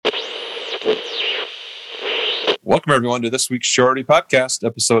Welcome, everyone, to this week's Shorty Podcast,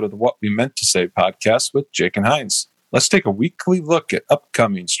 episode of the What We Meant to Say podcast with Jake and Heinz. Let's take a weekly look at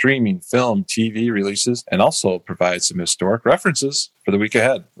upcoming streaming, film, TV releases, and also provide some historic references for the week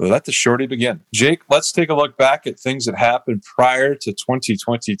ahead. Let the Shorty begin. Jake, let's take a look back at things that happened prior to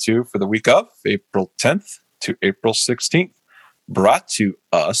 2022 for the week of April 10th to April 16th, brought to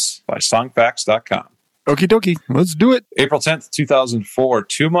us by songfacts.com. Okie dokie, let's do it. April 10th, 2004,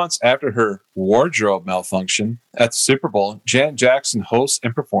 2 months after her wardrobe malfunction at the Super Bowl, Janet Jackson hosts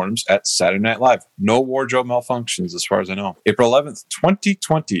and performs at Saturday Night Live. No wardrobe malfunctions as far as I know. April 11th,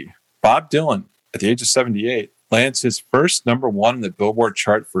 2020, Bob Dylan, at the age of 78, lands his first number one in the Billboard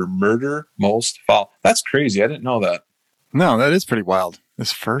chart for Murder Most Foul. That's crazy. I didn't know that. No, that is pretty wild.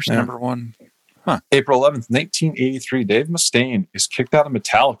 His first number one. Huh. April 11th, 1983, Dave Mustaine is kicked out of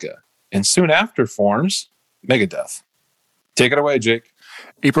Metallica and soon after forms Megadeth. Take it away, Jake.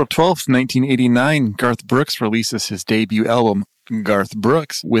 April 12th, 1989, Garth Brooks releases his debut album, Garth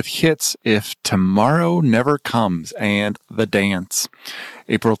Brooks, with hits If Tomorrow Never Comes and The Dance.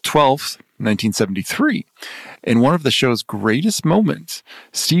 April 12th, 1973, in one of the show's greatest moments,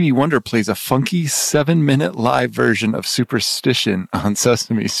 Stevie Wonder plays a funky 7-minute live version of Superstition on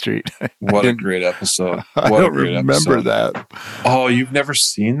Sesame Street. What a great episode. I don't remember that. Oh, you've never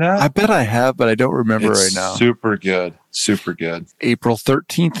seen that? I bet I have, but I don't remember right now. Super good. Super good. April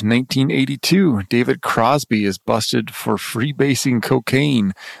 13th, 1982, David Crosby is busted for freebasing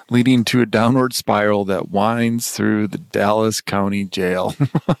cocaine, leading to a downward spiral that winds through the Dallas County Jail.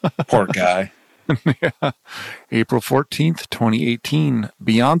 Poor guy. Yeah. April 14th, 2018,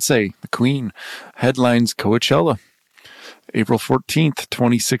 Beyonce, the Queen, headlines Coachella. April 14th,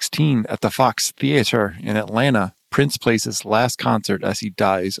 2016, at the Fox Theater in Atlanta, Prince plays his last concert as he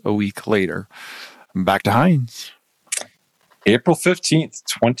dies a week later. Back to Heinz. April 15th,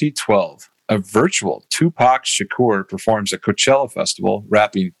 2012, a virtual Tupac Shakur performs at Coachella Festival,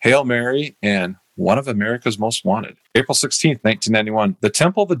 rapping Hail Mary and One of America's Most Wanted. April 16th, 1991, the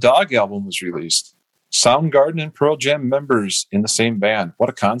Temple of the Dog album was released. Soundgarden and Pearl Jam members in the same band. What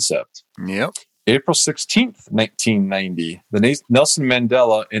a concept. Yep. April 16th, 1990, the Nelson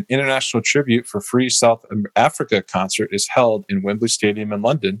Mandela, an international tribute for Free South Africa concert is held in Wembley Stadium in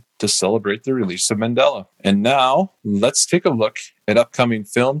London to celebrate the release of Mandela. And now, let's take a look at upcoming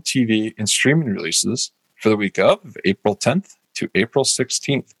film, TV, and streaming releases for the week of April 10th to April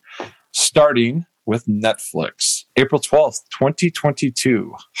 16th, starting with Netflix. April 12th,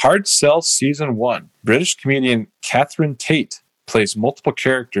 2022, Hard Sell Season 1. British comedian Catherine Tate plays multiple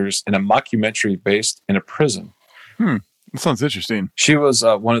characters in a mockumentary based in a prison. That sounds interesting. She was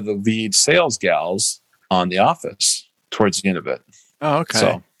one of the lead sales gals on The Office towards the end of it. Oh, okay.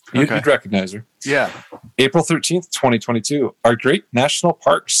 So you'd recognize her. Yeah. April 13th, 2022, Our Great National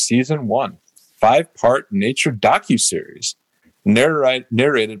Parks Season 1. 5-part nature docuseries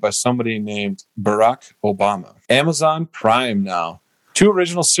narrated by somebody named Barack Obama. Amazon Prime now. 2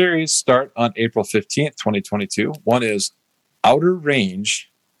 original series start on April 15th, 2022. One is Outer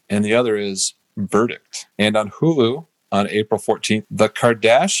Range, and the other is Verdict. And on Hulu, on April 14th, The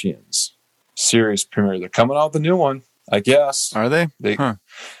Kardashians series premiere. They're coming out with a new one, I guess. Are they? They're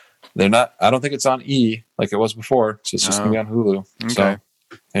not. I don't think it's on E like it was before, so it's just going to be on Hulu. Okay.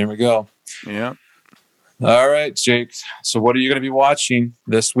 So, here we go. Yeah. All right, Jake. So what are you going to be watching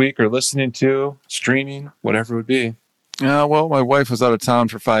this week or listening to, streaming, whatever it would be? Well, my wife was out of town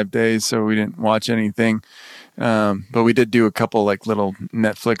for 5 days, so we didn't watch anything. But we did do a couple like little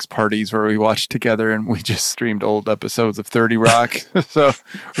Netflix parties where we watched together and we just streamed old episodes of 30 Rock. So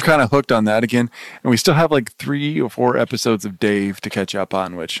we're kind of hooked on that again. And we still have like 3 or 4 episodes of Dave to catch up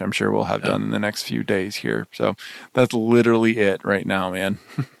on, which I'm sure we'll have done in the next few days here. So that's literally it right now, man.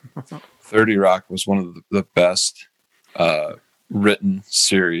 30 Rock was one of the best written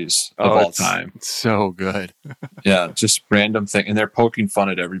series of all time. So good. Yeah, just random thing. And they're poking fun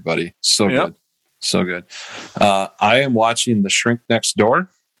at everybody. So good. So good. I am watching The Shrink Next Door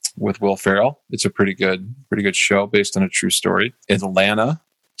with Will Ferrell. It's a pretty good show based on a true story. Atlanta,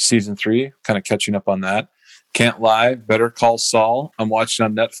 season 3, kind of catching up on that. Can't lie, Better Call Saul. I'm watching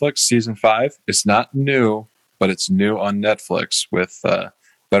on Netflix, season 5. It's not new, but it's new on Netflix with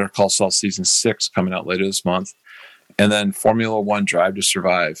Better Call Saul season 6 coming out later this month. And then Formula One Drive to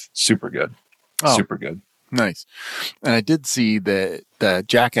Survive. Super good. Super good. Nice. And I did see that the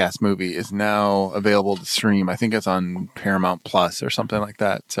Jackass movie is now available to stream. I think it's on Paramount Plus or something like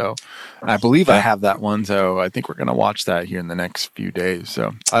that. So I believe I have that one. So I think we're going to watch that here in the next few days.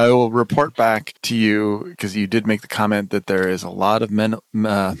 So I will report back to you because you did make the comment that there is a lot of male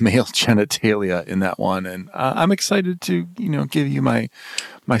genitalia in that one. And I'm excited to, give you my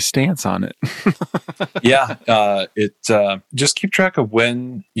stance on it. Yeah. Just keep track of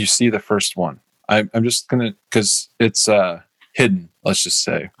when you see the first one. I'm just gonna, because it's hidden. Let's just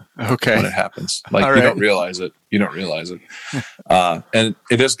say, okay, when it happens, like All you right. don't realize it. And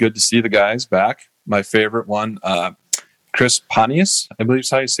it is good to see the guys back. My favorite one, Chris Pontius, I believe is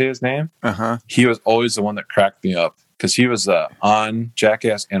how you say his name. He was always the one that cracked me up because he was on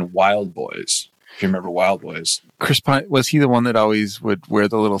Jackass and Wild Boys. If you remember Wild Boys, Chris Pine, was he the one that always would wear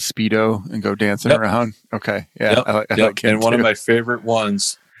the little Speedo and go dancing around? Okay, yeah, yep. I like him and one too. of my favorite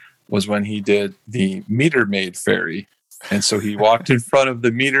ones was when he did the meter maid fairy. And so he walked in front of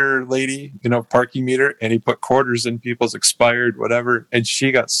the meter lady, parking meter, and he put quarters in people's expired whatever. And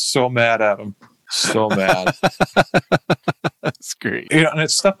she got so mad at him. So mad. That's great. And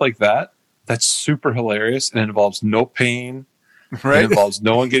it's stuff like that. That's super hilarious and it involves no pain. Right. It involves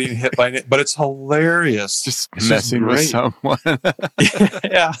no one getting hit by it, but it's hilarious. Just messing with someone.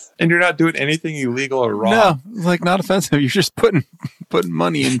 Yeah. And you're not doing anything illegal or wrong. No, like not offensive. You're just putting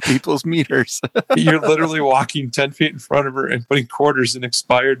money in people's meters. You're literally walking 10 feet in front of her and putting quarters in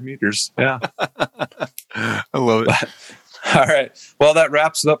expired meters. Yeah. I love it. All right. Well, that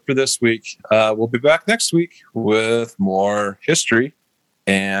wraps it up for this week. We'll be back next week with more history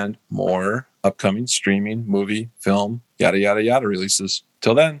and more upcoming streaming, movie, film, yada, yada, yada releases.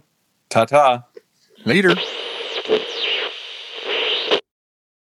 Till then, ta-ta. Later.